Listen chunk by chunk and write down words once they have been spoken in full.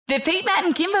The Pete, Matt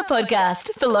and Kimber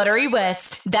podcast for Lottery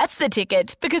West. That's the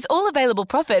ticket, because all available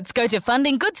profits go to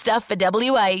funding good stuff for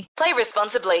WA. Play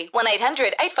responsibly.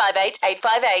 1-800 858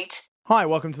 858. Hi,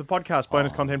 welcome to the podcast,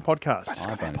 Bonus Content Podcast.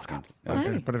 Hi, bonus content.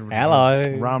 Hello.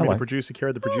 Rami, the producer,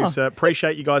 Kira, the producer.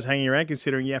 Appreciate you guys hanging around,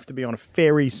 considering you have to be on a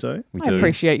ferry soon. We I do.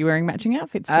 appreciate you wearing matching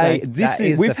outfits today. This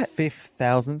is the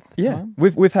 5,000th Yeah, time.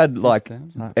 we've had like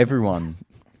everyone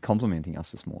complimenting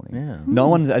us this morning. Yeah. No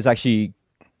one has actually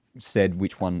said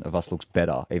which one of us looks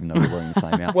better, even though we're wearing the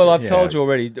same outfit. Well, I've told you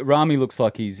already. Rami looks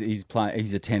like he's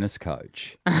a tennis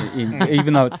coach,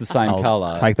 even though it's the same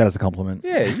colour. Take that as a compliment.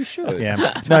 Yeah, you should.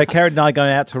 Yeah. No, Karen and I are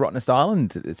going out to Rottnest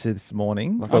Island this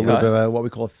morning for a little bit of what we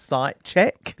call a site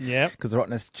check. Yeah. Because the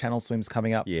Rottnest Channel swim's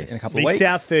coming up in a couple The of weeks.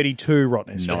 South 32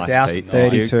 Rottnest. Nice, South Pete.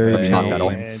 32. Nice. Chuck Yeah. that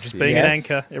off. Yeah, just being Yes. an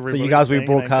anchor. So you guys will be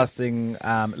broadcasting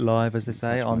live, as they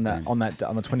say, on the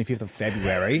 25th of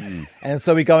February, and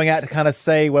so we're going out to kind of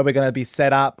see where we're going to be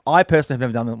set up. I personally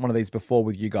have never done one of these before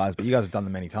with you guys, but you guys have done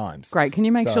them many times. Great. Can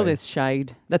you make So- sure there's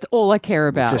shade? That's all I care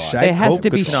about. Just shade. There has Cool. to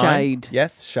Good be to know. shade.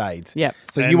 Yes, shade. Yep.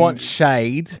 So you And- want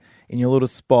shade in your little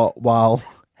spot while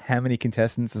how many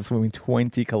contestants are swimming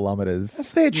 20 kilometres?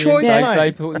 That's their choice, Yeah. They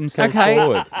mate. put themselves Okay.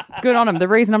 forward. Good on them. The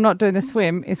reason I'm not doing the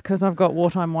swim is because I've got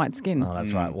wartime white skin. Oh,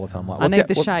 that's right. Wartime white. I What's need that-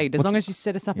 the what- shade. As what's- long as you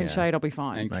set us up in Yeah. shade, I'll be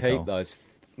fine. And Okay. keep those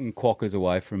quackers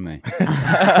away from me.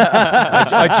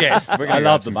 I jest. I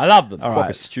love them. I love them. All Fuck a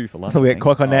right. stew for lunch. So we I get think.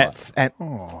 coconets and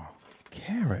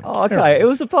Karen. Oh, okay. It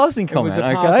was a passing comment. a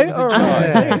pass, Okay. it was a All joke. right.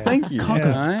 Yeah. Thank you.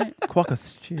 Quacker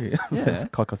stew. That's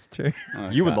quacker stew.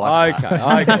 You would like Okay.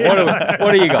 Okay.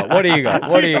 What do you got? What do you got?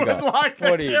 What do you got? What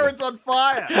do you got? Karen's on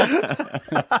fire.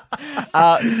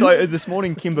 So this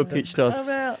morning, Kimber pitched us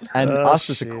and asked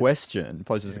us a shit. question,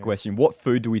 posed us a question. What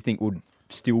food do we think would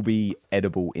still be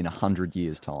edible in 100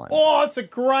 years' time? Oh, it's a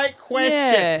great question.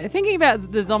 Yeah. Thinking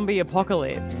about the zombie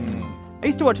apocalypse. I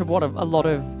used to watch a lot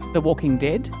of The Walking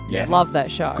Dead. Yes. Love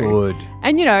that show. Good.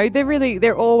 And you know,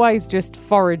 they're always just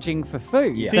foraging for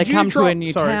food. Yeah. They Did you come to drop- a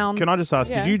new sorry, town. Can I just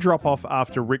ask, Yeah. did you drop off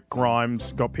after Rick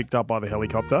Grimes got picked up by the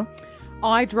helicopter?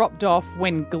 I dropped off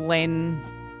when Glenn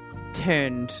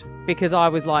turned because I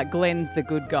was like, Glenn's the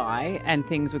good guy and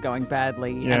things were going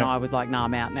badly. And Yeah. I was like, nah,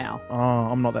 I'm out now. Oh,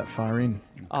 I'm not that far in.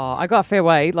 I got fair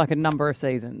way like a number of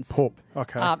seasons. Poop.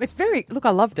 Okay. It's very, look,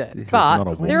 I loved it. not a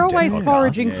But they're always podcast.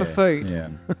 foraging for food. Yeah.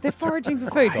 They're foraging for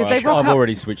food because they I've rock up.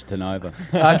 already switched to Nova.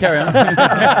 Carry on. Well,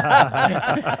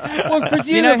 You know who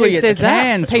presumably says it's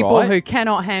cans, that? People right? who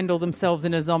cannot handle themselves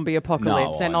in a zombie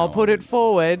apocalypse. No, I and I'll know. put it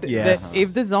forward Yes. that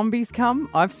if the zombies come,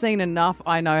 I've seen enough,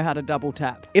 I know how to double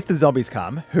tap. If the zombies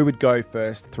come, who would go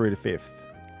first through to fifth?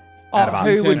 Out of us.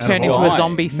 Who would Out of turn us. into a Die.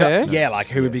 zombie first? Yeah, like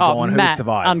who would be Oh, gone, who Matt would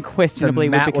survive? unquestionably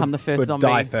would Matt become the first would zombie.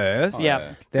 die first.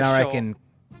 Yep, Then for I sure. reckon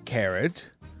Karen.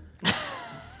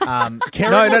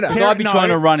 Karen, no. Because I'd be trying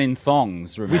to run in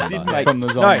thongs, remember, did make- from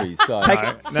the zombies. So. Take,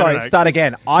 No, sorry, no, start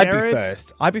again. I'd be Karen-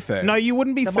 first. I'd be first. No, you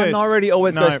wouldn't be the first. minority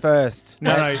always No. goes first.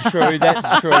 No, no. That's true.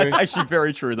 That's true. That's actually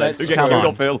very true. They That's do get come killed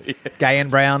on. off early. Gay and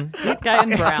brown. Gay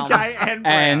and brown. Gay and brown.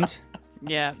 And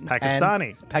Yeah.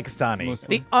 Pakistani. And Pakistani. Muslim.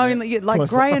 The only, like, Plus-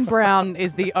 grey and brown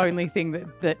is the only thing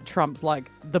that trumps,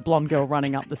 like, the blonde girl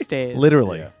running up the stairs.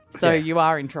 Literally. So you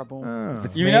are in trouble. If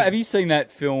it's You me- know, have you seen that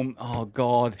film? Oh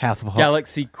God, House of Hot.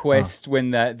 Galaxy Quest.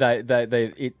 When they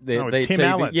with Tim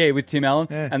Allen. Yeah, with Tim Allen.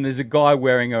 Yeah. And there's a guy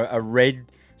wearing a red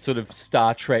sort of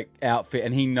Star Trek outfit,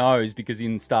 and he knows because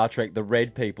in Star Trek the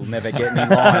red people never get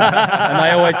any lines, and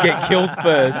they always get killed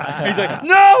first. He's like,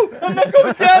 "No, I'm not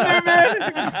going down there, man."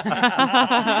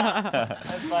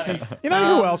 You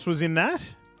know who else was in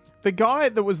that? The guy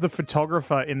that was the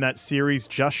photographer in that series,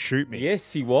 Just Shoot Me.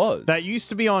 Yes, he was. That used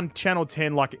to be on Channel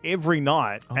 10 like every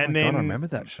night. Oh and my then God, I remember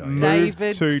that show. moved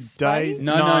David to Spade? Days.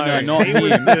 No, not he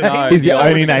was him. the- No, He's the other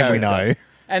only name we character. know.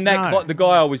 And that No. the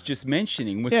guy I was just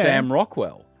mentioning was Yeah. Sam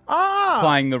Rockwell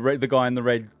playing the guy in the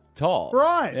red top.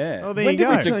 Right. Yeah. Oh, there When you did go.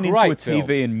 we It's a turn great into a TV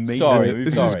film. and meet Sorry, the movie?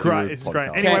 This is great. This is great.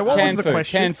 podcast. Anyway, what was Canned the food,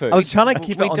 question? canned food. I was trying to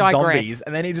keep We it on digress. zombies,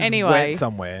 and then he just Anyway. went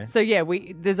somewhere. So yeah,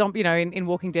 in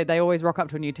Walking Dead, they always rock up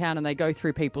to a new town and they go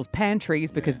through people's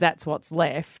pantries because that's what's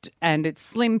left, and it's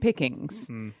slim pickings,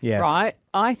 Yes. right?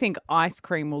 I think ice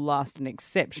cream will last an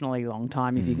exceptionally long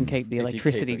time if you can keep the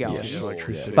electricity going. Yeah, sure,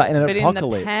 Electricity. yeah. But in an But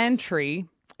apocalypse.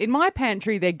 in my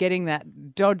pantry, they're getting that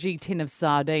dodgy tin of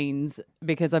sardines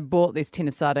because I bought this tin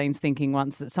of sardines thinking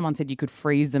once that someone said you could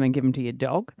freeze them and give them to your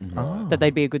dog, that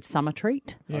they'd be a good summer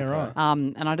treat. Yeah, right.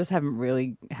 And I just haven't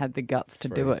really had the guts to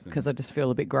do it because I just feel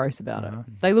a bit gross about it.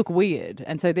 They look weird,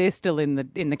 and so they're still in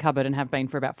the cupboard and have been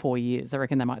for about 4 years. I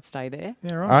reckon they might stay there.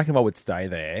 Yeah, I right. reckon what would stay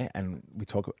there, and we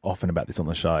talk often about this on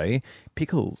the show,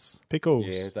 pickles. Pickles.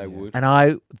 Yeah, they would. And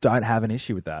I don't have an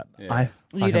issue with that. Yeah.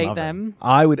 You'd fucking eat love them?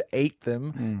 I would eat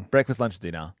them breakfast, lunch,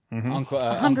 dinner. Uncle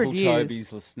 100 years. Toby's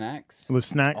the snacks. The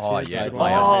snacks. Oh, it's yeah. a good Oh, one.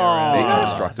 They're Yeah.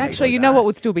 constructed. Actually, you know what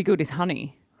would still be good is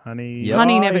honey. Honey. Yep.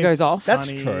 Honey never goes off. That's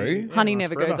Honey- true. yeah, Honey lasts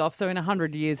never forever. goes off. So in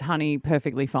 100 years, honey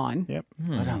perfectly fine. Yep.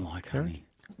 I don't like honey.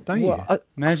 Don't you?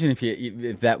 Imagine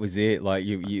if that was it. Like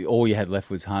you all you had left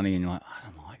was honey, and you're like, I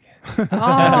don't like it.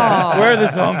 Oh. Where are the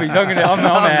zombies? I'm out.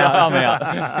 I'm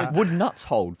out. Would nuts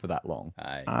hold for that long?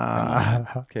 Hey, come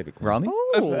on. Keep it clean. Rami?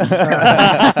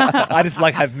 I just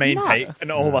like have mean Nuts. Pete,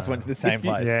 and all of us went to the same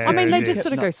place. Yeah. I mean, they Yeah. just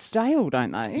sort of go stale,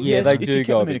 don't they? Yeah, they if do you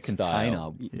go a kept them in a bit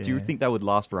stale. container. Do you think they would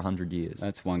last for 100 years?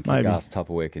 That's one Maybe. kick-ass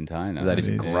Tupperware container. That is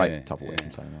a It great Yeah, Tupperware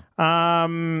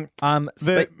container.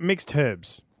 The mixed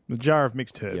herbs. The jar of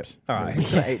mixed herbs. All right, who's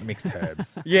going to eat mixed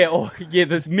herbs? Yeah,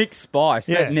 there's mixed spice.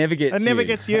 Yeah. That never gets It never used.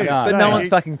 gets used. No. But No, no one's you-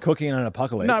 fucking cooking in an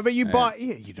apocalypse. No, but you buy.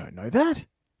 Yeah, you don't know that.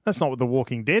 That's not what The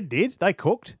Walking Dead did. They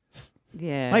cooked.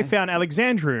 Yeah. They found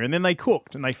Alexandria and then they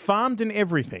cooked and they farmed and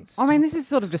everything. I mean, this is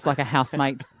sort of just like a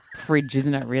housemate fridge,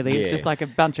 isn't it, really? It's just like a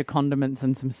bunch of condiments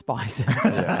and some spices.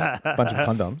 a bunch of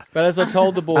condoms. But as I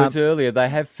told the boys earlier, they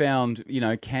have found,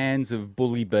 cans of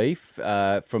bully beef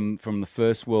from the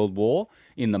First World War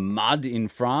in the mud in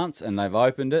France, and they've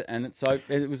opened it, and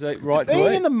it was right to Being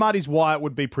eat. in the mud is why it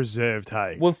would be preserved,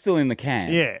 hey? Well, still in the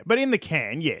can. Yeah, but in the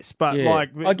can, yes. But Yeah.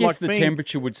 like, I guess like the being-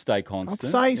 temperature would stay constant.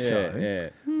 say so. Yeah.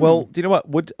 Well, do you know what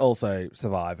would also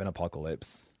survive an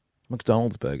apocalypse?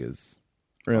 McDonald's burgers.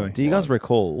 Really? Do you guys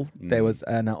recall there was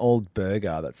an old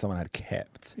burger that someone had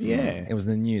kept? Yeah. It was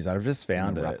in the news. I've just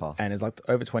found In a it. wrapper. And it's like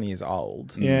over 20 years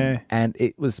old. Yeah. And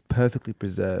it was perfectly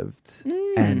preserved.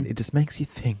 And it just makes you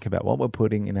think about what we're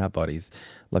putting in our bodies.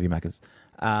 Love you, Maccas.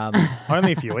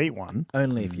 Only if you eat one.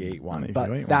 Only if you eat one. Only if But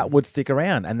you eat that one. would stick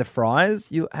around. And the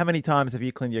fries, how many times have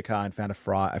you cleaned your car and found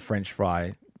a French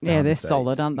fry? Yeah, down they're the seat?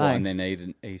 solid, aren't they? Well, and then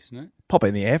eating it. Pop it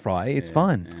in the air fryer. It's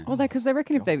fine. Well, because they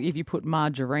reckon if you put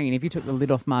margarine, if you took the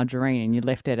lid off margarine and you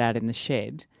left it out in the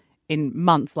shed, in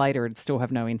months later it'd still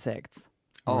have no insects.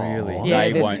 Really? Yeah,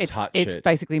 They there's- won't it's, touch it's it.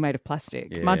 basically made of plastic.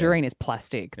 Yeah. Margarine is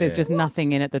plastic. There's just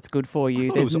nothing in it that's good for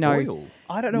you. There's no oil.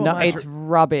 I don't know. no, what it's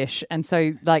rubbish. And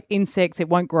so like insects, it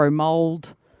won't grow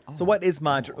mold. So what is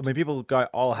margarine? I mean, people go,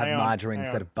 "Oh, I'll have Hang on, margarine hang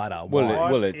instead on. of butter." Well,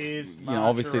 Why? What it's is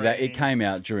obviously that it margarine came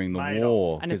out during the made of?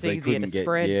 war And it's because they easier to couldn't get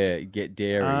spread. get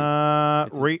dairy.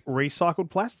 Recycled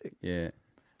plastic. Yeah.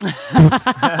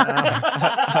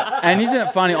 And isn't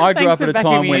it funny? I grew Thanks up for at a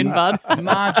backing time me when in, bud.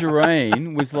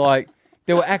 margarine was like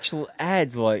there were actual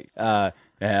ads like how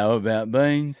about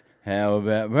beans? How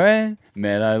about bread?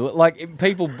 Meadow, like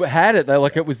people had it. They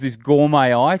like it was this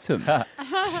gourmet item.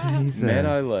 Jesus.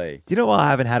 Meadow Lee. Do you know what I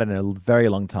haven't had in a very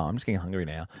long time? I'm just getting hungry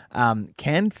now.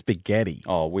 Canned spaghetti.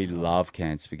 Oh, we love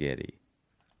canned spaghetti.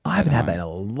 I haven't had that in a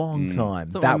long time.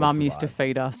 That's what That my would mum used to survive.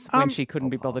 feed us when she couldn't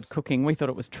be bothered cooking. We thought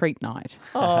it was treat night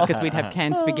because we'd have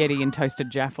canned spaghetti and toasted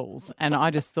jaffles. And I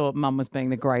just thought mum was being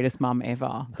the greatest mum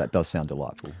ever. That does sound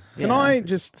delightful. Can I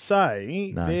just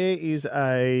say No. there is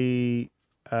a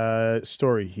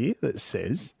story here that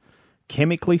says,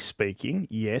 chemically speaking,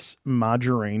 yes,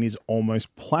 margarine is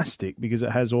almost plastic because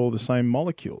it has all the same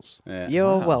molecules. Yeah.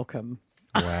 You're welcome.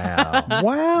 Wow.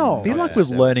 Wow. I feel like we're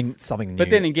learning something new. But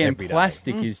then again, every day.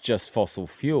 plastic is just fossil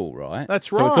fuel, right? That's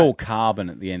So it's right. all carbon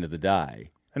at the end of the day.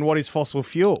 And what is fossil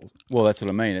fuel? Well, that's what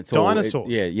I mean. It's Dinosaurs. all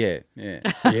yeah.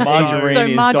 So yes, Margarine So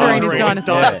margarine is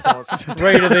dinosaurs. dinosaurs.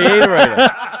 Reader the e-reader.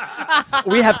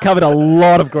 We have covered a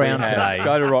lot of ground today.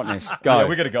 Go to Rottness. Go. Yeah,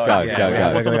 we got to go. Go. Yeah, Go. yeah.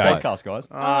 Go. What's on the Okay. podcast, guys?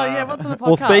 Oh, yeah, what's on the podcast?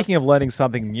 Well, speaking of learning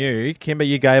something new, Kimber,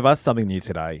 you gave us something new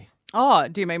today. Oh,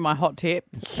 do you mean my hot tip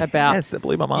about Yes, it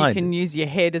blew my you mind. can use your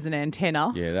head as an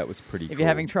antenna Yeah, that was pretty cool. if you're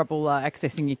having trouble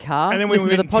accessing your car? And then we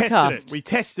Listen went to the and tested podcast. it. We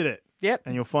tested it. Yep.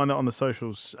 And you'll find that on the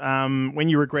socials. When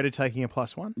you regretted taking a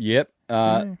 +1. Yep.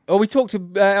 We talked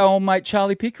to our old mate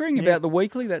Charlie Pickering about the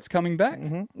weekly that's coming back.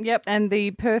 Yep, and the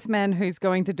Perth man who's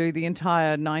going to do the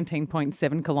entire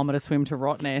 19.7 kilometre swim to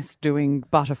Rottnest doing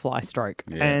butterfly stroke.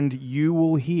 And you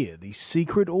will hear the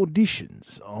secret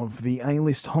auditions of the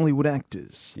A-list Hollywood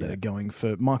actors that are going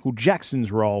for Michael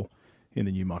Jackson's role in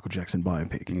the new Michael Jackson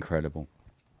biopic. Incredible.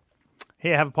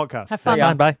 Here, have a podcast. Have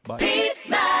fun. Bye. Pete,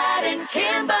 Matt, and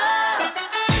Kimber.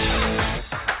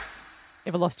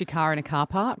 Ever lost your car in a car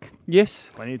park? Yes.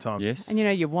 Plenty of times. Yes. And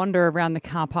you wander around the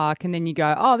car park and then you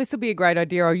go, oh, this will be a great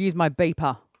idea. I'll use my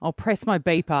beeper. I'll press my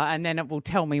beeper and then it will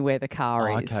tell me where the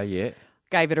car is. Okay, yeah.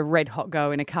 Gave it a red hot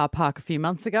go in a car park a few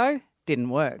months ago. Didn't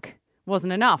work.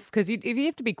 Wasn't enough because if you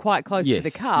have to be quite close to the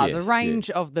Yes, car, yes, the range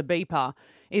of the beeper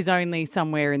is only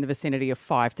somewhere in the vicinity of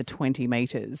 5 to 20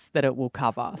 metres that it will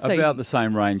cover. So About the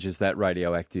same range as that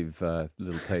radioactive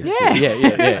little piece. Yeah.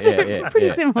 Yeah.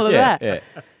 Pretty similar to yeah, that.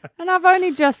 Yeah. And I've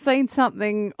only just seen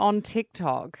something on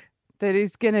TikTok that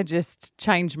is going to just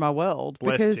change my world.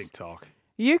 Bless because TikTok.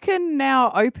 you can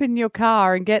now open your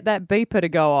car and get that beeper to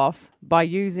go off by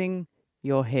using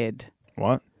your head.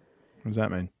 What? What does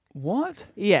that mean? What?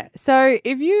 Yeah. So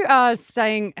if you are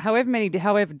staying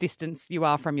however distance you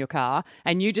are from your car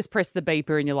and you just press the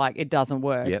beeper and you're like, it doesn't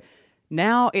work. Yep.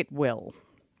 Now it will.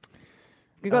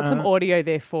 We've got some audio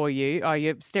there for you. Oh,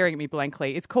 you're staring at me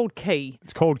blankly. It's called Key.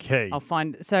 It's called Key. I'll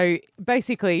find. So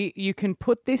basically, you can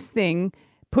put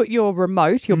your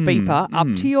remote, your beeper,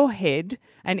 up to your head,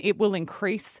 and it will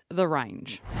increase the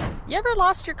range. You ever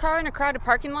lost your car in a crowded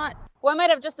parking lot? Well, I might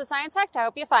have just the science hack to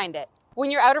help you find it. When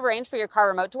you're out of range for your car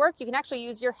remote to work, you can actually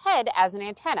use your head as an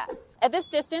antenna. At this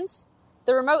distance,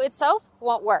 the remote itself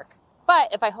won't work.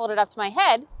 But if I hold it up to my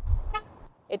head,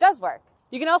 it does work.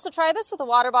 You can also try this with a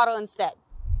water bottle instead.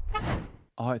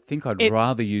 I think I'd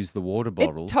rather use the water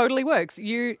bottle. It totally works.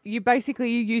 You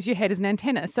basically use your head as an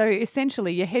antenna. So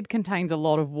essentially, your head contains a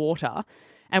lot of water.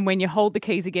 And when you hold the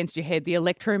keys against your head, the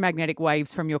electromagnetic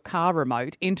waves from your car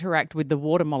remote interact with the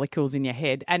water molecules in your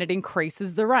head and it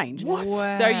increases the range. What?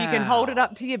 Wow. So you can hold it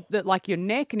up to your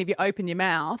neck, and if you open your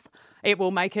mouth, it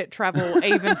will make it travel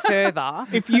even further.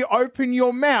 If you open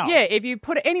your mouth. Yeah, if you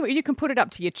put it anywhere, you can put it up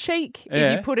to your cheek.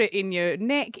 Yeah. If you put it in your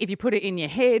neck, if you put it in your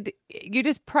head,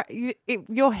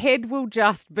 your head will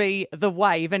just be the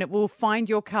wave, and it will find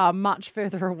your car much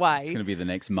further away. It's going to be the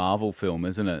next Marvel film,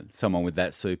 isn't it? Someone with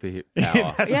that super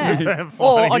power. Yeah.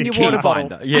 Or on your water bottle.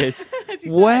 Finder. Yes.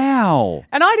 Wow.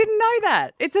 And I didn't know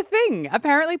that. It's a thing.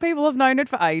 Apparently, people have known it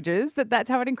for ages, that's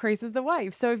how it increases the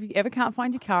wave. So if you ever can't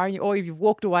find your car, or if you've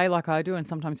walked away like I do and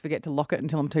sometimes forget to lock it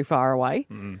until I'm too far away,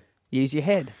 use your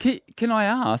head. Can I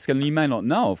ask, and you may not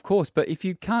know, of course, but if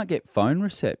you can't get phone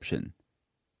reception,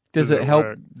 does Does it it help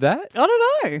work? that? I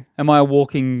don't know. Am I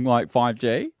walking like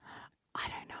 5G? I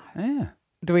don't know. Yeah.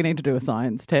 Do we need to do a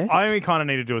science test? I only kind of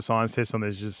need to do a science test on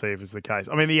this just to see if it's the case.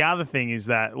 I mean, the other thing is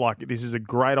that, this is a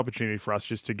great opportunity for us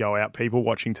just to go out, people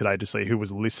watching today, to see who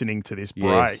was listening to this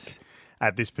break Yes.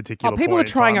 at this particular people point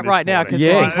are trying in it time right this now morning.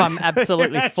 because Yes. I'm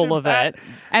absolutely full of it.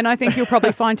 And I think you'll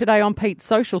probably find today on Pete's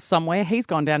social somewhere, he's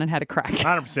gone down and had a crack.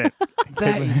 100%.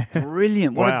 That is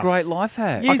brilliant. What Wow. a great life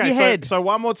hack. Use your head. So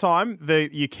one more time,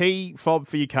 your key fob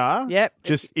for your car. Yep.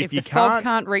 Just if you the fob can't,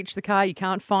 can't reach the car, you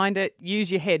can't find it,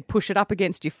 use your head. Push it up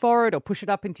against your forehead or push it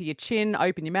up into your chin,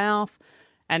 open your mouth,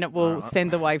 and it will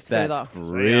send the waves That's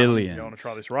further. brilliant. You want to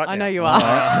try this right now? I know you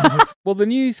are. Well, the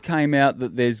news came out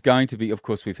that there's going to be, of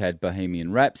course, we've had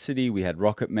Bohemian Rhapsody, we had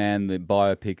Rocket Man, the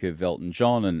biopic of Elton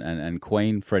John and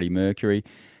Queen, Freddie Mercury.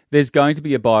 There's going to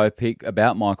be a biopic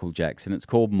about Michael Jackson. It's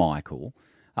called Michael.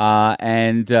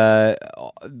 And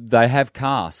they have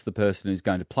cast the person who's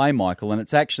going to play Michael, and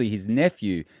it's actually his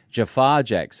nephew, Jafar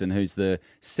Jackson, who's the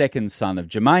second son of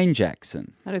Jermaine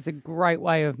Jackson. That is a great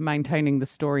way of maintaining the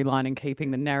storyline and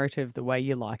keeping the narrative the way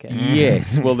you like it.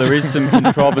 Yes, well, there is some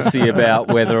controversy about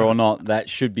whether or not that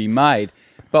should be made.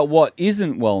 But what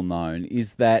isn't well known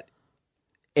is that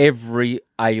every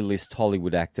A-list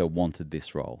Hollywood actor wanted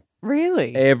this role.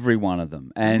 Really? Every one of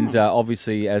them. And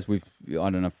obviously, as I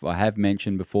don't know if I have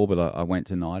mentioned before, but I went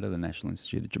to NIDA, the National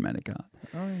Institute of Dramatic Art.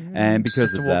 And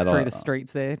because Just of to walk that, through the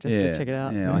streets there just to check it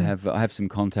out. Yeah, I have some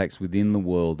contacts within the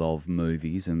world of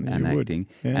movies and You would. acting,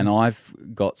 Yeah. and I've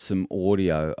got some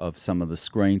audio of some of the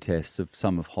screen tests of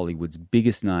some of Hollywood's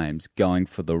biggest names going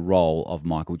for the role of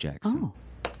Michael Jackson.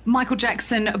 Michael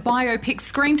Jackson biopic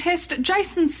screen test,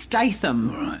 Jason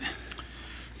Statham.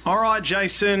 All right,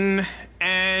 Jason,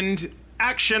 and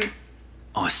action.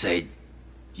 I said,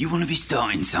 you want to be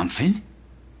starting something?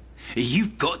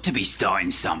 You've got to be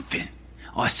starting something.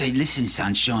 I said, listen,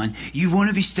 sunshine, you want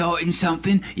to be starting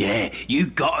something? Yeah, you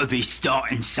got to be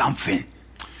starting something.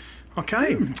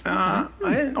 Okay, yeah,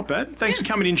 not bad. Thanks for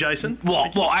coming in, Jason.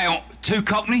 What, hang on, too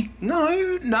cockney? No.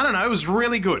 It was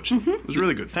really good. It was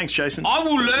really good. Thanks, Jason. I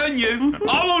will learn you.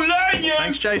 I will learn you.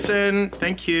 Thanks, Jason.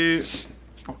 Thank you.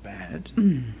 It's not bad.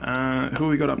 Who have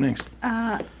we got up next?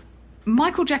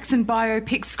 Michael Jackson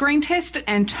biopic screen test,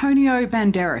 Antonio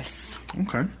Banderas.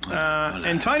 Okay.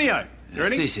 Antonio, you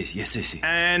ready? Yes.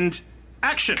 And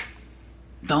action.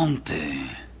 Don't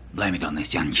blame it on the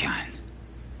sunshine.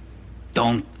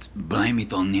 Don't blame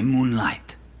it on the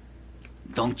moonlight.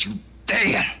 Don't you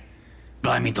dare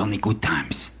blame it on the good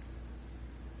times.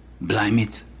 Blame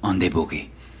it on the boogie.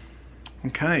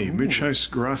 Okay, muchos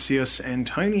gracias,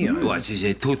 Antonio. What is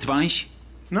it, tooth Spanish?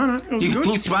 No, it was You good.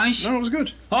 tooth Spanish? No, it was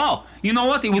good. Oh, you know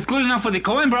what? It was good enough for the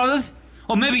Coen brothers.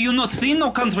 Or maybe you're not seen No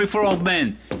Country for Old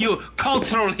Men. You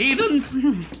cultural heathens.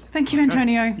 Thank you,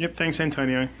 Antonio. Yep, thanks,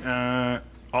 Antonio.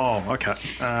 Okay.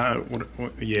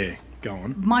 Yeah, go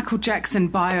on. Michael Jackson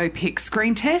biopic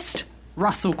screen test,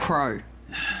 Russell Crowe.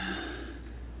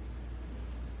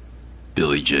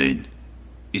 Billie Jean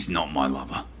is not my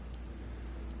lover.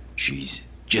 She's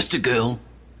just a girl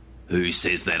who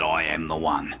says that I am the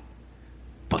one.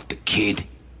 But the kid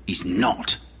is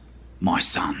not my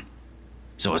son.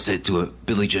 So I said to her,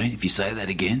 Billie Jean, if you say that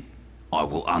again, I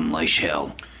will unleash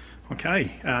hell.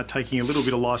 Okay, taking a little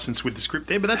bit of license with the script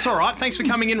there, but that's all right. Thanks for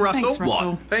coming in, Russell. Thanks,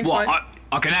 Russell. What? Thanks, what? mate.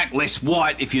 I can act less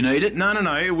white if you need it. No.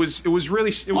 It was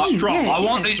really strong. yeah, I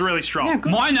want It this was really strong. Yeah,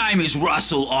 good. My name is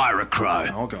Russell Ira Crowe.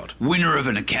 Oh, God. Winner of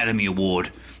an Academy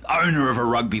Award, owner of a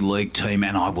rugby league team,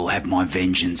 and I will have my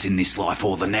vengeance in this life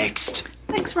or the next.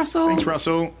 Thanks, Russell. Thanks,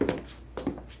 Russell.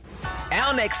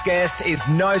 Our next guest is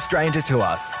no stranger to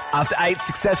us. After 8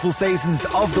 successful seasons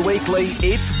of The Weekly,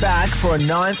 it's back for a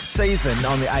 9th season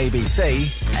on the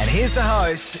ABC. And here's the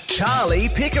host, Charlie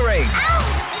Pickering.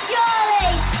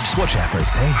 Charlie! Just watch out for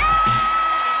his teeth.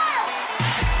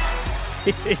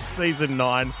 It's season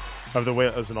 9 of the week.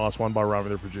 That was a nice one by Rowan,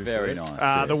 the producer. Very there. nice,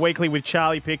 yes. The Weekly with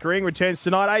Charlie Pickering returns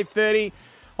tonight, 8:30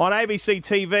 on ABC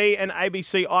TV and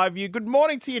ABC iView. Good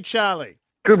morning to you, Charlie.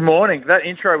 Good morning. That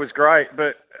intro was great,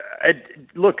 but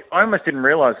look, I almost didn't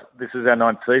realise this is our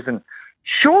 9th season.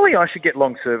 Surely I should get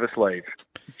long service leave.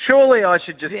 Surely I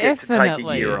should just get to take a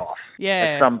Definitely. year off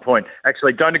Yeah. at some point.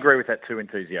 Actually, don't agree with that too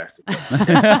enthusiastically.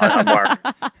 I'm worried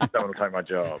someone will take my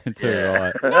job. It's all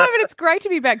right. No, but it's great to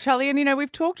be back, Charlie. And,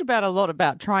 we've talked about a lot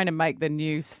about trying to make the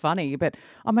news funny. But,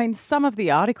 I mean, some of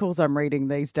the articles I'm reading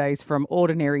these days from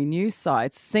ordinary news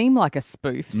sites seem like a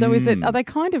spoof. So are they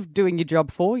kind of doing your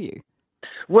job for you?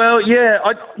 Well, yeah.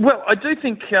 I do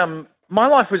think my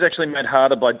life was actually made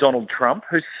harder by Donald Trump,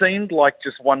 who seemed like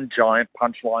just one giant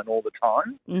punchline all the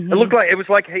time. Mm-hmm. It was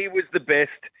like he was the best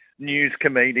news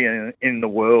comedian in the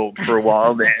world for a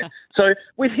while there. So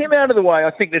with him out of the way,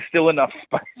 I think there's still enough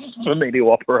space for me to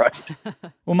operate.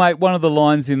 Well, mate, one of the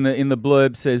lines in the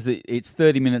blurb says that it's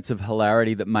 30 minutes of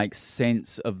hilarity that makes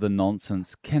sense of the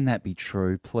nonsense. Can that be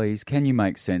true, please? Can you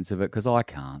make sense of it? Because I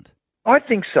can't. I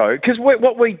think so, because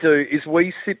what we do is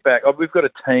we sit back. We've got a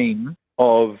team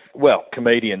of,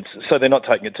 comedians, so they're not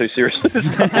taking it too seriously.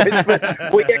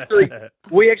 But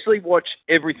we actually watch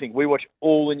everything. We watch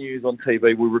all the news on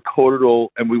TV. We record it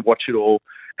all and we watch it all,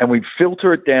 and we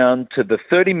filter it down to the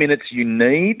 30 minutes you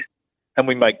need, and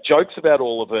we make jokes about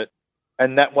all of it,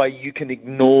 and that way you can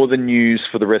ignore the news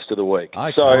for the rest of the week.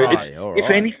 Okay, So all if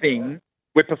right. anything,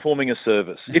 we're performing a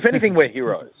service. If anything, we're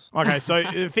heroes. Okay, so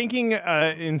thinking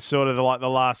in sort of the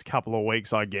last couple of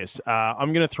weeks, I guess,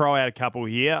 I'm going to throw out a couple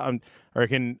here. I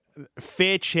reckon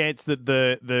fair chance that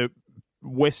the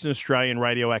Western Australian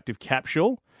radioactive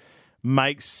capsule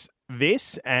makes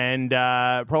this, and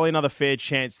probably another fair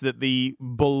chance that the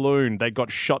balloon that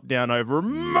got shot down over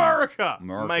America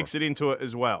makes it into it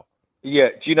as well. Yeah,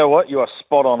 do you know what? You are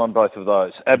spot on both of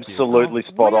those. Absolutely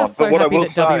spot We are on. so But what I happy will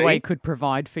that WA say, could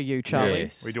provide for you, Charlie.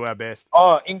 Yes. We do our best.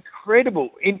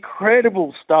 incredible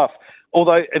stuff.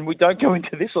 Although, and we don't go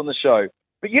into this on the show,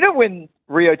 but when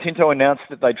Rio Tinto announced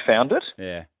that they'd found it,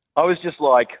 Yeah. I was just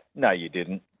like, no, you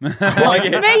didn't. Me too, you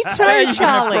can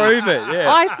Charlie. approve it, yeah.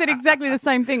 I said exactly the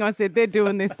same thing. I said they're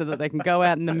doing this so that they can go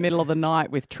out in the middle of the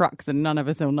night with trucks and none of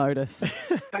us will notice.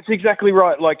 That's exactly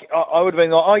right. Like, I would have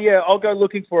been like, oh, yeah, I'll go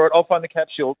looking for it. I'll find the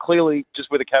capsule, clearly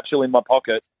just with a capsule in my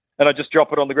pocket. And I just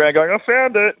drop it on the ground going, I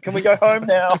found it. Can we go home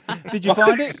now? Did you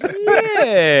find it?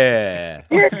 Yeah.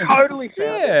 Yeah, totally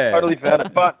found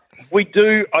it. But we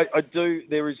do, I do,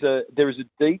 there is a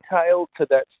detail to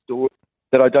that story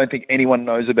that I don't think anyone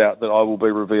knows about that I will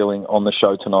be revealing on the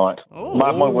show tonight.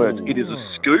 Mark my words, it is a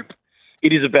scoop.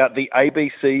 It is about the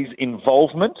ABC's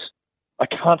involvement. I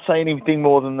can't say anything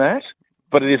more than that,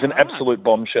 but it is an absolute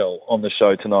bombshell on the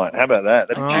show tonight. How about that?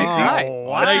 That's juicy.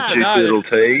 I need to Juicy know. little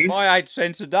tea. My 8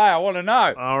 cents a day. I want to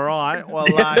know. All right. Well,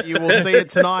 you will see it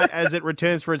tonight as it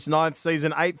returns for its 9th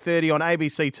season, 8:30 on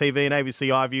ABC TV and ABC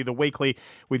iView, The Weekly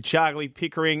with Charlie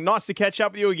Pickering. Nice to catch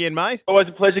up with you again, mate. Always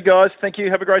a pleasure, guys. Thank you.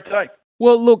 Have a great day.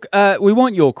 Well, look, we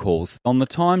want your calls on the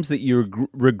times that you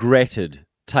regretted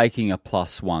taking a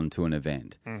 +1 to an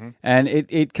event. And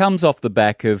it comes off the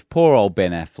back of poor old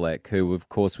Ben Affleck, who, of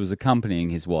course, was accompanying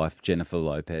his wife, Jennifer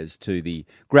Lopez, to the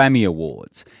Grammy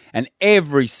Awards. And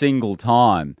every single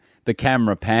time the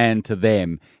camera panned to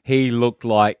them, he looked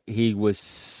like he was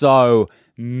so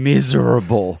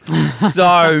miserable.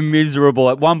 So miserable.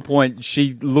 At one point,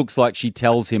 she looks like she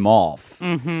tells him off.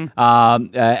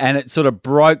 And it sort of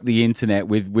broke the internet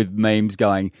with memes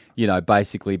going,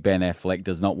 basically Ben Affleck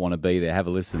does not want to be there. Have a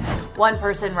listen. One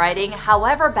person writing,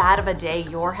 however bad of a day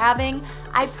you're having,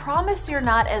 I promise you're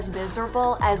not as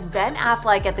miserable as Ben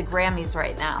Affleck at the Grammys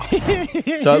right now.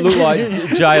 So it looked like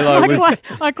J-Lo was...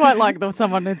 I quite like that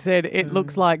someone had said, it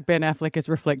looks like Ben Affleck is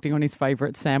reflecting on his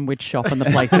favourite sandwich shop and the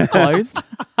place is closed.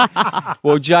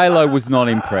 Well, J-Lo was not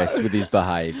impressed with his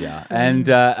behaviour. And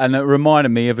it reminded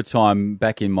me of a time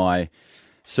back in my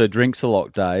Sir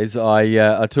Drinks-a-Lot days.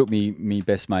 I took me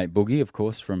best mate Boogie, of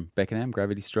course, from Beckenham,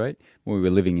 Gravity Street. We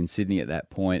were living in Sydney at that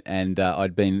point, and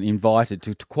I'd been invited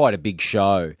to quite a big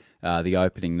show the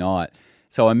opening night.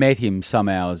 So I met him some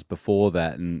hours before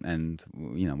that, and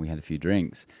we had a few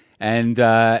drinks. And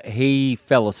he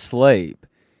fell asleep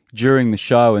during the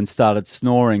show and started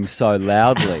snoring so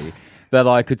loudly that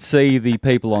I could see the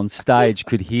people on stage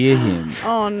could hear him.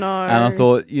 Oh, no. And I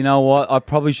thought, you know what? I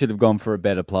probably should have gone for a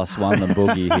better +1 than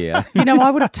Boogie here. I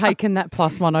would have taken that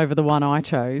 +1 over the one I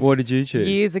chose. What did you choose?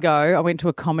 Years ago, I went to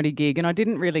a comedy gig and I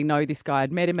didn't really know this guy.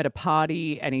 I'd met him at a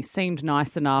party and he seemed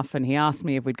nice enough and he asked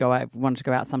me if we'd go out, if we wanted to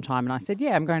go out sometime. And I said,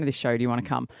 yeah, I'm going to this show. Do you want to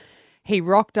come? He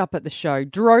rocked up at the show,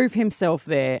 drove himself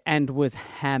there, and was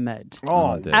hammered.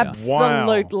 Oh, dear.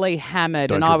 Absolutely hammered.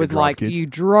 Don't and drink I was and drive, like, kids. you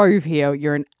drove here.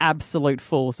 You're an absolute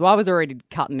fool. So I was already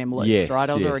cutting him loose, Yes, right?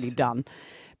 I was yes. already done.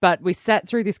 But we sat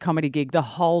through this comedy gig. The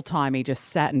whole time he just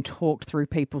sat and talked through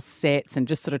people's sets and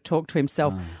just sort of talked to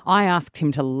himself. I asked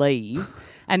him to leave.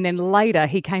 And then later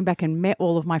he came back and met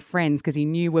all of my friends because he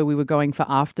knew where we were going for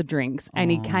after drinks.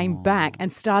 And he came back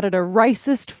and started a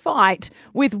racist fight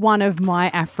with one of my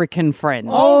African friends.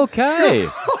 Okay.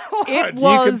 It You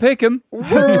was can pick him.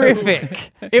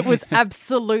 horrific. It was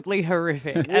absolutely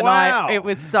horrific. And Wow. it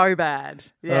was so bad.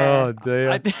 Yeah. Oh,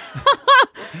 dear.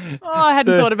 I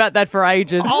hadn't thought about that for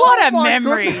ages. Oh, What a my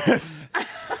memory. goodness.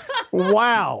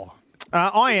 Wow.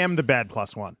 I am the bad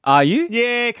 +1. Are you?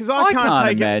 Yeah, because I I can't can't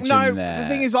take it. imagine No, that. the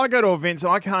thing is, I go to events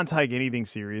and I can't take anything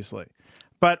seriously.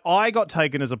 But I got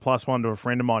taken as a +1 to a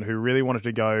friend of mine who really wanted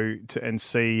to go to and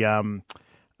see. What's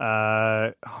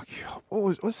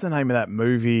the name of that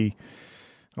movie?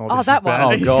 Oh, that one.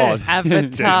 Oh, God.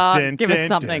 Avatar. Give us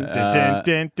something. Sex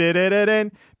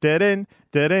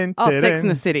and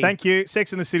the City. Thank you.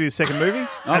 Sex and the City, the second movie.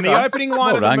 And the Okay. opening line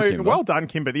Well of the done, movie. Kimber. Well done,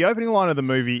 Kimber. The opening line of the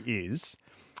movie is,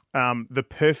 "The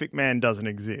perfect man doesn't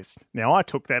exist." Now, I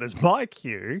took that as my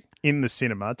cue in the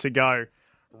cinema to go,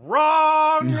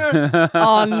 wrong!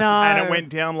 Oh, no. And it went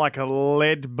down like a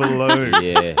lead balloon.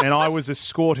 Yes. And I was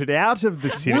escorted out of the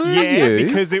cinema. Were Yeah, you?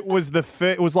 because it was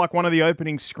it was like one of the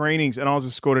opening screenings, and I was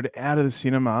escorted out of the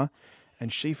cinema.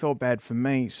 And she felt bad for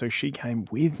me, so she came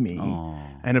with me.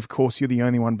 And of course, you're the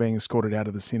only one being escorted out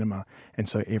of the cinema, and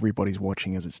so everybody's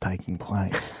watching as it's taking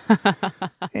place.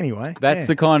 Anyway, That's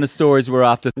the kind of stories we're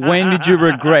after. When did you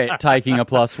regret taking a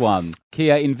 +1?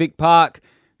 Kia in Vic Park,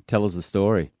 tell us the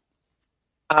story.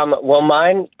 Well,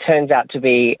 mine turns out to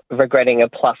be regretting a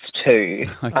 +2.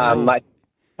 Okay.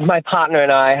 My partner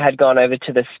and I had gone over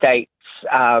to the States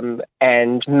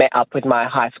and met up with my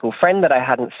high school friend that I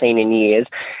hadn't seen in years,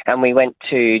 and we went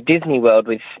to Disney World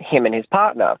with him and his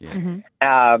partner.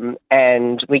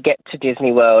 And we get to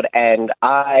Disney World, and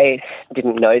I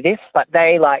didn't know this, but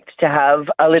they liked to have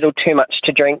a little too much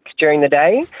to drink during the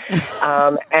day.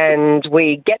 And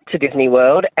we get to Disney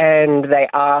World, and they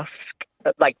ask,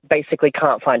 basically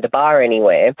can't find a bar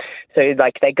anywhere. So,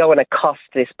 they go and accost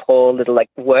this poor little,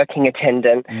 working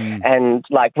attendant and,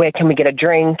 where can we get a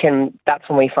drink? And that's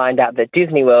when we find out that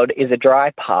Disney World is a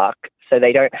dry park, so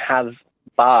they don't have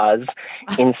bars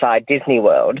inside Disney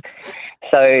World.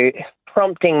 So,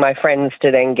 prompting my friends to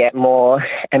then get more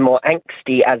and more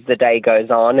angsty as the day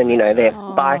goes on, and, they're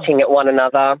biting at one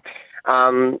another.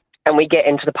 And we get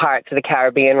into the Pirates of the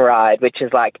Caribbean ride, which is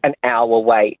an hour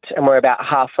wait. And we're about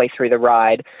halfway through the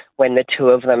ride when the two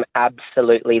of them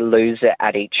absolutely lose it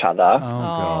at each other. Oh,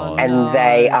 God. And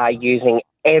they are using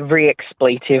every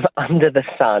expletive under the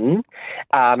sun.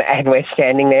 And we're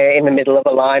standing there in the middle of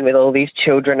a line with all these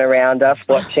children around us,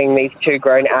 watching these two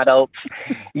grown adults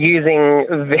using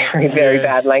very, very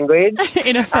bad language.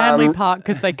 In a family park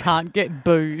because they can't get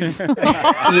booze.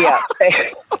 Yeah.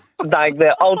 like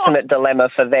the ultimate dilemma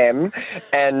for them.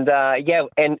 And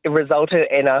and it resulted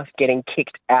in us getting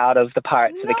kicked out of the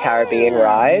Pirates of the Caribbean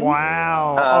ride.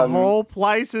 Wow. Of all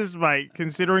places, mate,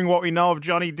 considering what we know of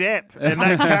Johnny Depp and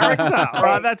that character,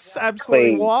 right? That's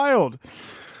absolutely wild.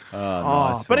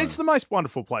 Nice but one. it's the most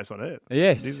wonderful place on earth.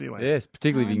 Yes, Disneyland. yes,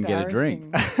 particularly if you can get a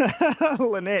drink.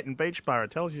 Lynette in Beachborough,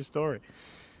 tell us your story.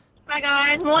 Hi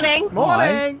guys, morning.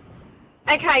 Morning.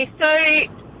 Okay,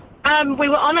 so we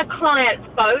were on a client's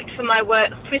boat for my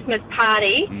work's Christmas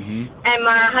party, and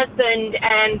my husband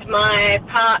and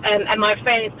my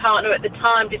friend's partner at the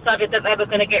time decided that they were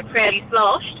going to get pretty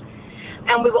sloshed,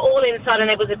 and we were all inside, and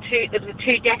there was a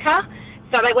two-decker.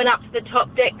 So they went up to the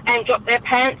top deck and dropped their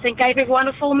pants and gave everyone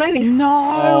a full moon. No.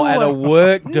 Oh, at a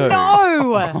work do.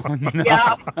 No.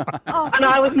 Yeah. And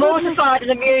I was mortified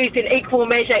and amused in equal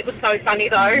measure. It was so funny,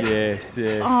 though. Yes.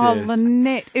 Oh,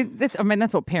 Lynette.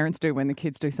 That's what parents do when the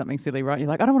kids do something silly, right? You're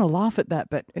like, I don't want to laugh at that,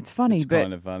 but it's funny. It's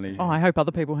kind of funny. Oh, I hope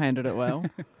other people handled it well.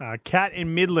 Kat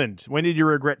in Midland, when did you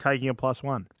regret taking a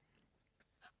 +1?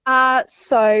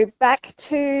 So back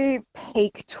to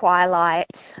peak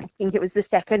Twilight, I think it was the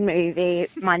second movie.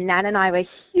 My nan and I were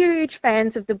huge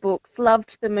fans of the books,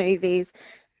 loved the movies,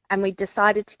 and we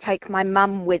decided to take my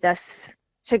mum with us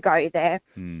to go there.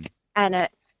 And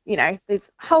there's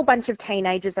a whole bunch of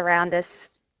teenagers around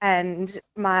us, and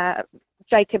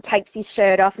Jacob takes his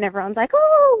shirt off and everyone's like,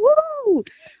 oh, woo!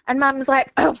 And Mum's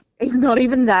like, oh, he's not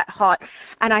even that hot.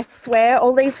 And I swear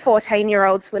all these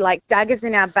 14-year-olds were like daggers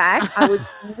in our back. I was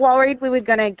worried we were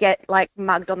going to get like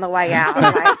mugged on the way out. I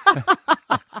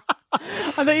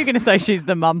thought you were going to say she's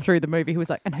the mum through the movie who was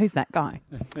like, and who's that guy?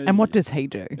 And what does he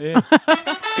do?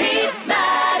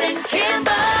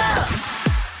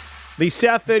 The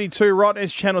South 32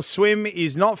 Rottnest Channel Swim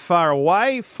is not far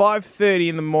away. 5:30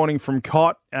 in the morning from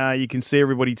Cot. You can see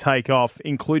everybody take off,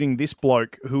 including this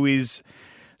bloke who is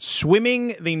swimming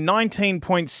the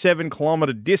 19.7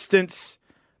 kilometre distance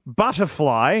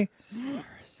butterfly.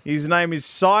 His name is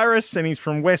Cyrus, and he's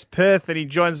from West Perth, and he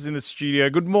joins us in the studio.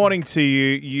 Good morning to you,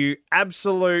 you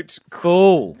absolute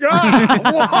fool.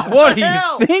 What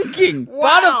are you thinking?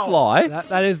 Butterfly?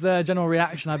 That is the general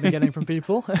reaction I've been getting from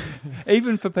people.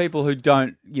 Even for people who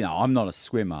don't, I'm not a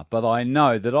swimmer, but I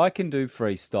know that I can do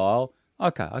freestyle.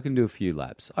 Okay, I can do a few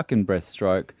laps. I can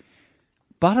breaststroke.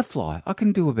 Butterfly, I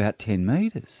can do about 10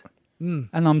 metres. And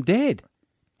I'm dead.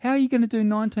 How are you going to do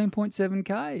 19.7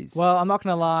 Ks? Well, I'm not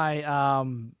going to lie.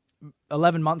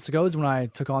 11 months ago is when I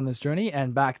took on this journey.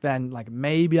 And back then,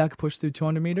 maybe I could push through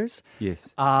 200 meters. Yes.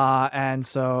 And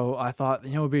so I thought,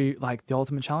 it would be like the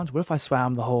ultimate challenge. What if I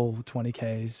swam the whole 20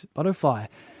 Ks butterfly?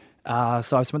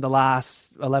 So I spent the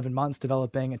last 11 months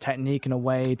developing a technique and a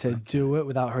way to do it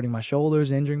without hurting my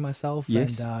shoulders and injuring myself.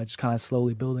 Yes. And just kind of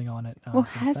slowly building on it. Well,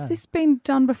 has this been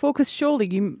done before? Because surely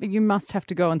you must have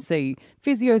to go and see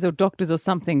physios or doctors or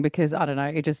something, because, I don't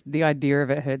know, the idea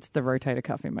of it hurts the rotator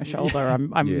cuff in my shoulder.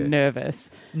 I'm nervous.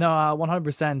 No,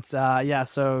 100%. Yeah,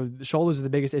 so the shoulders are the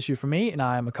biggest issue for me, and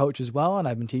I'm a coach as well, and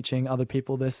I've been teaching other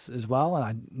people this as well.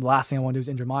 And the last thing I want to do is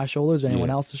injure my shoulders or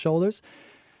anyone else's shoulders.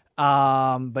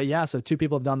 But yeah, so 2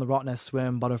 people have done the Rottnest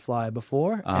Swim butterfly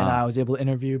before, and I was able to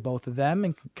interview both of them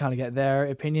and kind of get their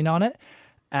opinion on it.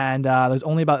 And there's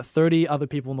only about 30 other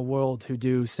people in the world who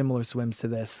do similar swims to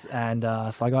this. And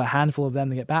so I got a handful of them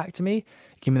to get back to me,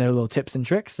 give me their little tips and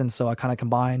tricks. And so I kind of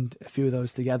combined a few of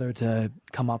those together to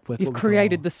come up with... You've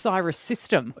created the Cyrus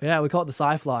system. Yeah, we call it the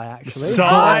Sci-Fly, actually.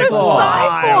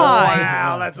 Sci-Fly!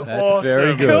 Wow, that's awesome.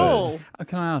 Very good. Cool.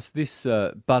 Can I ask this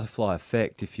butterfly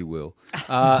effect, if you will? Can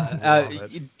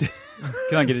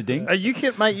I get a ding? You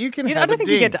can, mate. You can. I have don't a think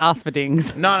ding. you get to ask for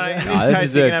dings. No, in this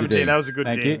case, you can have a ding. That was a good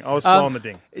Thank ding. you. I was slow on the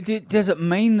ding. Does it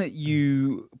mean that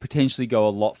you potentially go a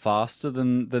lot faster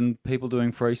than people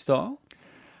doing freestyle?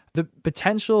 You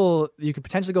could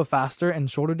potentially go faster and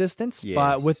shorter distance,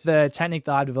 but with the technique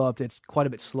that I've developed, it's quite a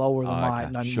bit slower than my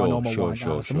normal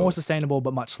one. So more sustainable,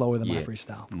 but much slower than my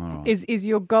freestyle. Right. Is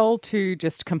your goal to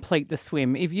just complete the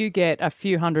swim? If you get a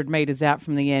few hundred meters out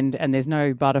from the end and there's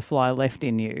no butterfly left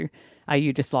in you, are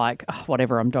you just like, oh,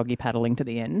 whatever, I'm doggy paddling to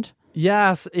the end?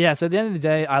 Yes. Yeah. So at the end of the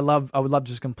day, I would love to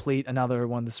just complete another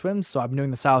one of the swims. So I've been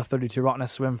doing the South 32 Rottnest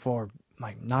Swim for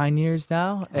 9 years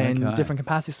now in different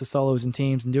capacities, so solos and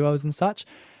teams and duos and such.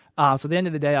 So at the end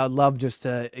of the day, I'd love just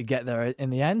to get there in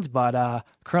the end. But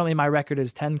currently my record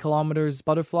is 10 kilometers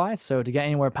butterfly. So to get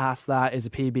anywhere past that is a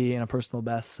PB and a personal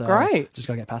best. So great. Just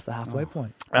got to get past the halfway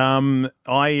point.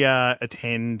 I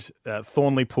attend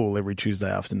Thornley Pool every Tuesday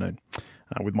afternoon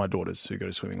with my daughters who go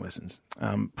to swimming lessons.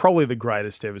 Probably the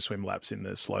greatest ever swim laps in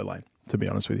the slow lane, to be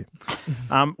honest with you.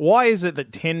 Why is it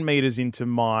that 10 metres into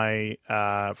my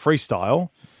freestyle,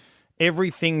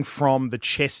 everything from the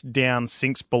chest down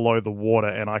sinks below the water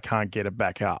and I can't get it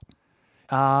back up.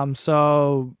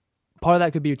 So part of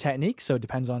that could be your technique. So it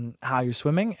depends on how you're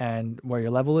swimming and where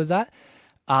your level is at.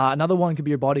 Another one could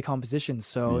be your body composition.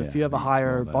 So if you have a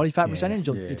higher body fat percentage,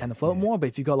 you tend to float more. But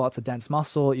if you've got lots of dense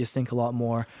muscle, you sink a lot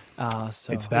more.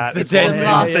 So It's the dense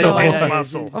muscle. dense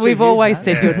muscle. We've always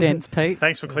said you're dense, Pete.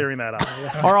 Thanks for clearing that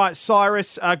up. All right,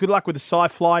 Cyrus, good luck with the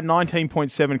Sci-Fly,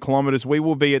 19.7 kilometres. We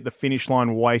will be at the finish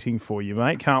line waiting for you,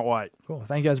 mate. Can't wait. Cool.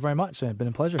 Thank you guys very much. It's been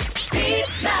a pleasure. Pete,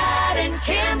 Matt, and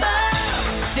Kimber.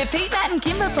 The Pete, Matt, and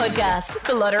Kimber podcast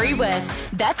for Lottery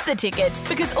West. That's the ticket,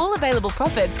 because all available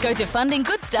profits go to funding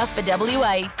good stuff for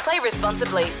WA. Play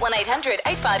responsibly.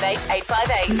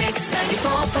 1-800-858-858. Mix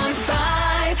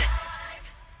 94.5.